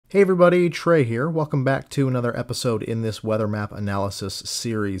Hey everybody, Trey here. Welcome back to another episode in this weather map analysis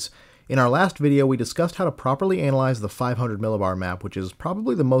series. In our last video, we discussed how to properly analyze the 500 millibar map, which is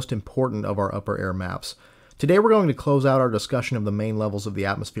probably the most important of our upper air maps. Today we're going to close out our discussion of the main levels of the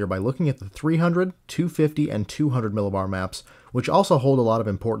atmosphere by looking at the 300, 250, and 200 millibar maps, which also hold a lot of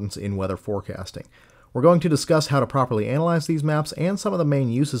importance in weather forecasting. We're going to discuss how to properly analyze these maps and some of the main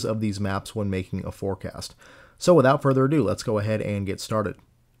uses of these maps when making a forecast. So without further ado, let's go ahead and get started.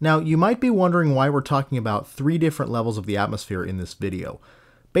 Now, you might be wondering why we're talking about three different levels of the atmosphere in this video.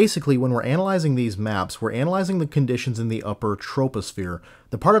 Basically, when we're analyzing these maps, we're analyzing the conditions in the upper troposphere,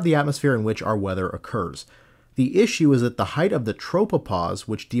 the part of the atmosphere in which our weather occurs. The issue is that the height of the tropopause,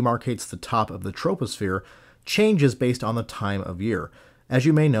 which demarcates the top of the troposphere, changes based on the time of year. As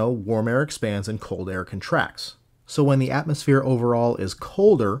you may know, warm air expands and cold air contracts. So when the atmosphere overall is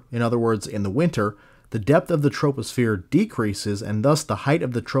colder, in other words, in the winter, the depth of the troposphere decreases and thus the height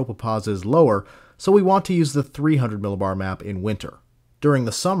of the tropopause is lower, so we want to use the 300 millibar map in winter. During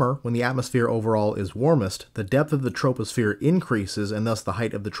the summer, when the atmosphere overall is warmest, the depth of the troposphere increases and thus the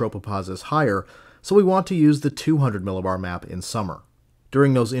height of the tropopause is higher, so we want to use the 200 millibar map in summer.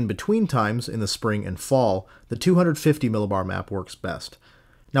 During those in-between times, in the spring and fall, the 250 millibar map works best.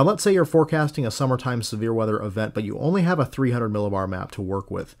 Now let's say you're forecasting a summertime severe weather event, but you only have a 300 millibar map to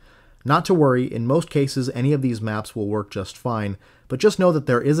work with. Not to worry, in most cases any of these maps will work just fine, but just know that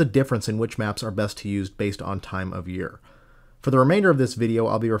there is a difference in which maps are best to use based on time of year. For the remainder of this video,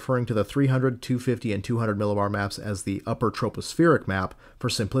 I'll be referring to the 300, 250, and 200 millibar maps as the upper tropospheric map for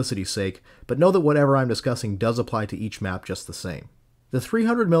simplicity's sake, but know that whatever I'm discussing does apply to each map just the same. The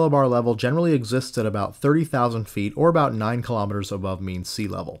 300 millibar level generally exists at about 30,000 feet or about 9 kilometers above mean sea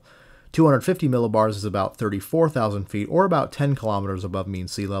level. 250 millibars is about 34,000 feet or about 10 kilometers above mean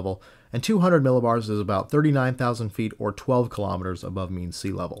sea level, and 200 millibars is about 39,000 feet or 12 kilometers above mean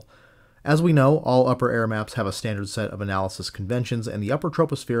sea level. As we know, all upper air maps have a standard set of analysis conventions, and the upper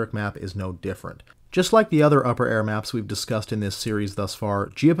tropospheric map is no different. Just like the other upper air maps we've discussed in this series thus far,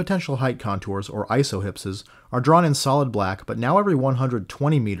 geopotential height contours, or isohypses, are drawn in solid black, but now every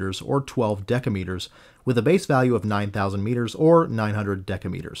 120 meters, or 12 decameters, with a base value of 9,000 meters, or 900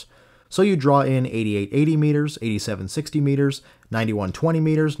 decameters. So you draw in 8880 meters, 8760 meters, 9120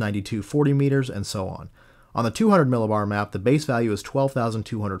 meters, 9240 meters, and so on. On the 200 millibar map, the base value is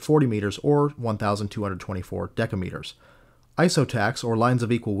 12,240 meters, or 1,224 decameters. Isotachs, or lines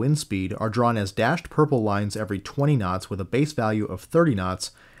of equal wind speed, are drawn as dashed purple lines every 20 knots with a base value of 30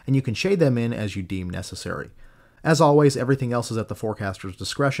 knots, and you can shade them in as you deem necessary. As always, everything else is at the forecaster's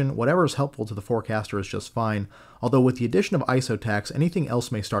discretion. Whatever is helpful to the forecaster is just fine, although with the addition of isotachs, anything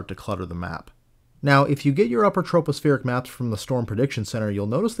else may start to clutter the map. Now, if you get your upper tropospheric maps from the Storm Prediction Center, you'll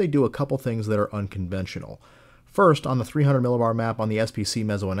notice they do a couple things that are unconventional. First, on the 300 millibar map on the SPC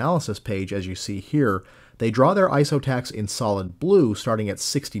mesoanalysis page, as you see here, they draw their isotachs in solid blue starting at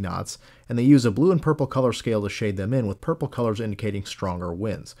 60 knots, and they use a blue and purple color scale to shade them in, with purple colors indicating stronger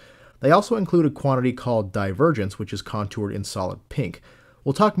winds. They also include a quantity called divergence, which is contoured in solid pink.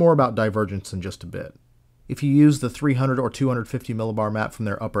 We'll talk more about divergence in just a bit. If you use the 300 or 250 millibar map from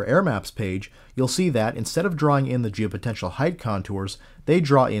their upper air maps page, you'll see that instead of drawing in the geopotential height contours, they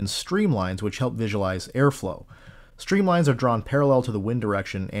draw in streamlines which help visualize airflow. Streamlines are drawn parallel to the wind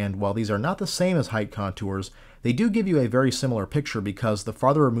direction, and while these are not the same as height contours, they do give you a very similar picture because the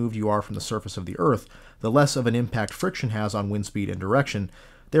farther removed you are from the surface of the Earth, the less of an impact friction has on wind speed and direction.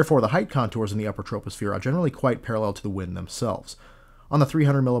 Therefore, the height contours in the upper troposphere are generally quite parallel to the wind themselves. On the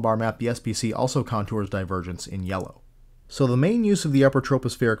 300 millibar map, the SPC also contours divergence in yellow. So the main use of the upper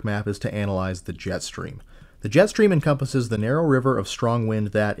tropospheric map is to analyze the jet stream. The jet stream encompasses the narrow river of strong wind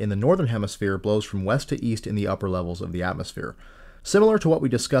that, in the northern hemisphere, blows from west to east in the upper levels of the atmosphere. Similar to what we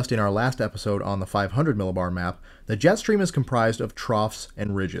discussed in our last episode on the 500 millibar map, the jet stream is comprised of troughs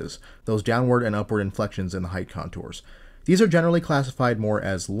and ridges, those downward and upward inflections in the height contours. These are generally classified more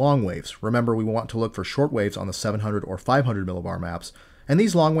as long waves. Remember, we want to look for short waves on the 700 or 500 millibar maps, and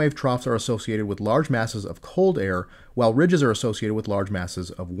these long wave troughs are associated with large masses of cold air, while ridges are associated with large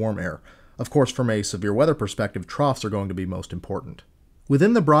masses of warm air. Of course, from a severe weather perspective, troughs are going to be most important.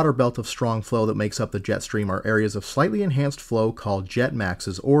 Within the broader belt of strong flow that makes up the jet stream are areas of slightly enhanced flow called jet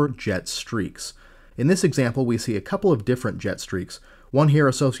maxes or jet streaks. In this example, we see a couple of different jet streaks, one here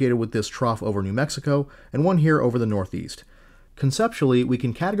associated with this trough over New Mexico, and one here over the Northeast. Conceptually, we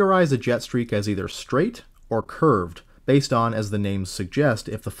can categorize a jet streak as either straight or curved, based on, as the names suggest,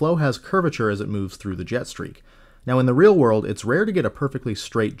 if the flow has curvature as it moves through the jet streak. Now in the real world, it's rare to get a perfectly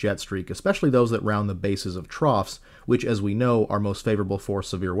straight jet streak, especially those that round the bases of troughs, which as we know are most favorable for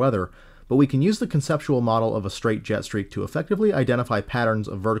severe weather, but we can use the conceptual model of a straight jet streak to effectively identify patterns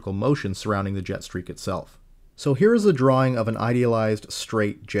of vertical motion surrounding the jet streak itself. So here is a drawing of an idealized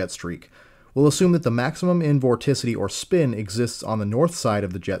straight jet streak. We'll assume that the maximum in vorticity or spin exists on the north side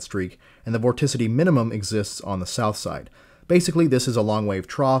of the jet streak, and the vorticity minimum exists on the south side. Basically, this is a long wave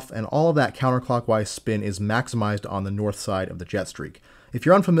trough, and all of that counterclockwise spin is maximized on the north side of the jet streak. If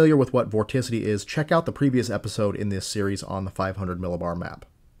you're unfamiliar with what vorticity is, check out the previous episode in this series on the 500 millibar map.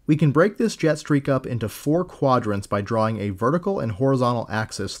 We can break this jet streak up into 4 quadrants by drawing a vertical and horizontal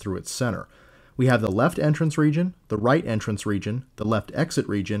axis through its center. We have the left entrance region, the right entrance region, the left exit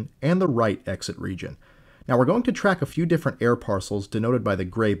region, and the right exit region. Now we're going to track a few different air parcels denoted by the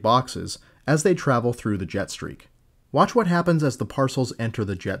gray boxes as they travel through the jet streak. Watch what happens as the parcels enter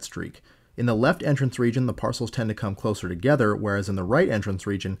the jet streak. In the left entrance region, the parcels tend to come closer together, whereas in the right entrance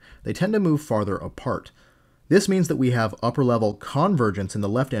region, they tend to move farther apart. This means that we have upper-level convergence in the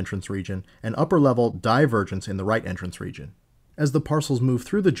left entrance region and upper-level divergence in the right entrance region. As the parcels move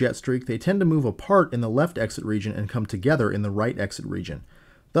through the jet streak, they tend to move apart in the left exit region and come together in the right exit region.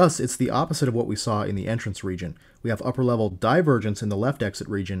 Thus, it's the opposite of what we saw in the entrance region. We have upper-level divergence in the left exit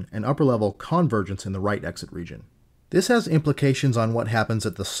region and upper-level convergence in the right exit region. This has implications on what happens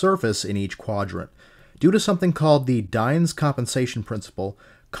at the surface in each quadrant. Due to something called the Dyne's compensation principle,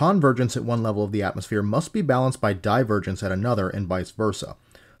 convergence at one level of the atmosphere must be balanced by divergence at another and vice versa.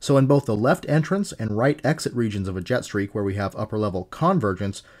 So in both the left entrance and right exit regions of a jet streak where we have upper level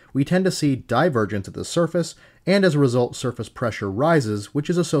convergence, we tend to see divergence at the surface, and as a result surface pressure rises, which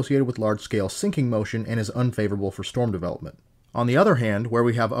is associated with large-scale sinking motion and is unfavorable for storm development. On the other hand, where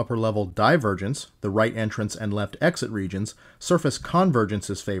we have upper level divergence, the right entrance and left exit regions, surface convergence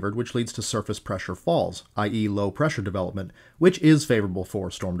is favored, which leads to surface pressure falls, i.e. low pressure development, which is favorable for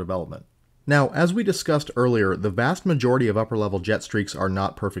storm development. Now, as we discussed earlier, the vast majority of upper level jet streaks are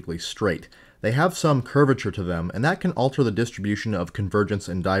not perfectly straight. They have some curvature to them, and that can alter the distribution of convergence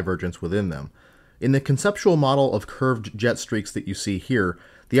and divergence within them. In the conceptual model of curved jet streaks that you see here,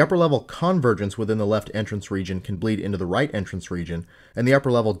 the upper-level convergence within the left entrance region can bleed into the right entrance region, and the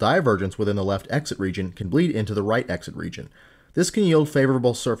upper-level divergence within the left exit region can bleed into the right exit region. This can yield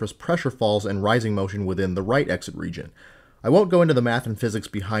favorable surface pressure falls and rising motion within the right exit region. I won't go into the math and physics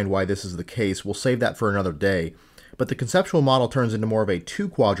behind why this is the case, we'll save that for another day, but the conceptual model turns into more of a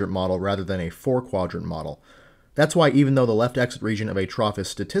two-quadrant model rather than a four-quadrant model. That's why even though the left exit region of a trough is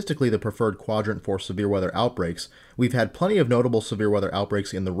statistically the preferred quadrant for severe weather outbreaks, we've had plenty of notable severe weather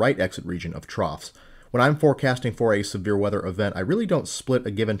outbreaks in the right exit region of troughs. When I'm forecasting for a severe weather event, I really don't split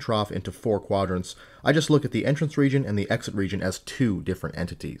a given trough into 4 quadrants. I just look at the entrance region and the exit region as 2 different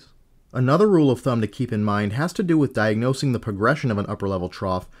entities. Another rule of thumb to keep in mind has to do with diagnosing the progression of an upper-level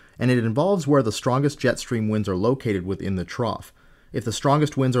trough, and it involves where the strongest jet stream winds are located within the trough. If the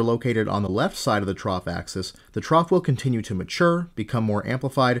strongest winds are located on the left side of the trough axis, the trough will continue to mature, become more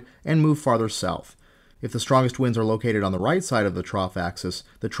amplified, and move farther south. If the strongest winds are located on the right side of the trough axis,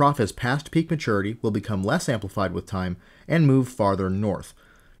 the trough has passed peak maturity, will become less amplified with time, and move farther north.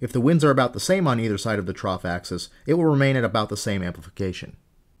 If the winds are about the same on either side of the trough axis, it will remain at about the same amplification.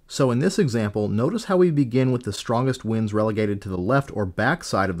 So in this example, notice how we begin with the strongest winds relegated to the left or back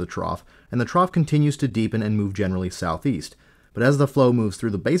side of the trough, and the trough continues to deepen and move generally southeast. But as the flow moves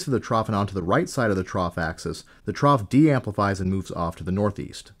through the base of the trough and onto the right side of the trough axis, the trough de-amplifies and moves off to the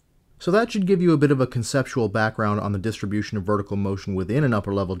northeast. So that should give you a bit of a conceptual background on the distribution of vertical motion within an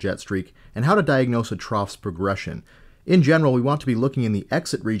upper-level jet streak and how to diagnose a trough's progression. In general, we want to be looking in the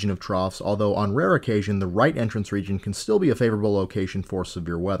exit region of troughs, although on rare occasion the right entrance region can still be a favorable location for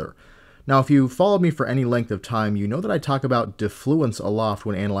severe weather. Now, if you've followed me for any length of time, you know that I talk about diffluence aloft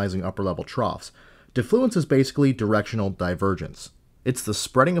when analyzing upper-level troughs. Diffluence is basically directional divergence. It's the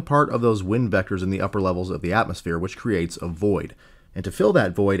spreading apart of those wind vectors in the upper levels of the atmosphere which creates a void. And to fill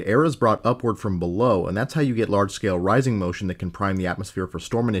that void, air is brought upward from below, and that's how you get large-scale rising motion that can prime the atmosphere for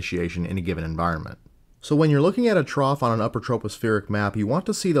storm initiation in a given environment. So when you're looking at a trough on an upper tropospheric map, you want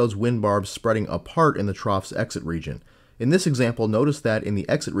to see those wind barbs spreading apart in the trough's exit region. In this example, notice that in the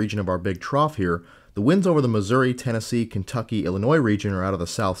exit region of our big trough here, the winds over the Missouri, Tennessee, Kentucky, Illinois region are out of the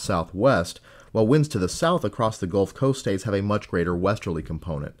south-southwest, while winds to the south across the Gulf Coast states have a much greater westerly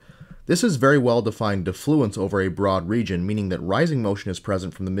component. This is very well-defined diffluence over a broad region, meaning that rising motion is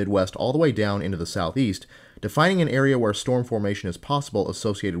present from the Midwest all the way down into the southeast, defining an area where storm formation is possible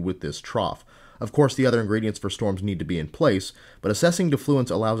associated with this trough. Of course, the other ingredients for storms need to be in place, but assessing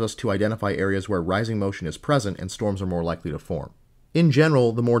diffluence allows us to identify areas where rising motion is present and storms are more likely to form. In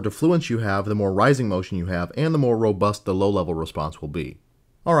general, the more diffluence you have, the more rising motion you have, and the more robust the low-level response will be.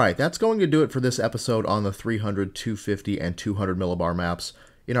 Alright, that's going to do it for this episode on the 300, 250, and 200 millibar maps.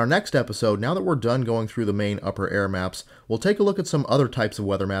 In our next episode, now that we're done going through the main upper air maps, we'll take a look at some other types of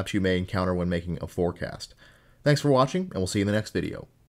weather maps you may encounter when making a forecast. Thanks for watching, and we'll see you in the next video.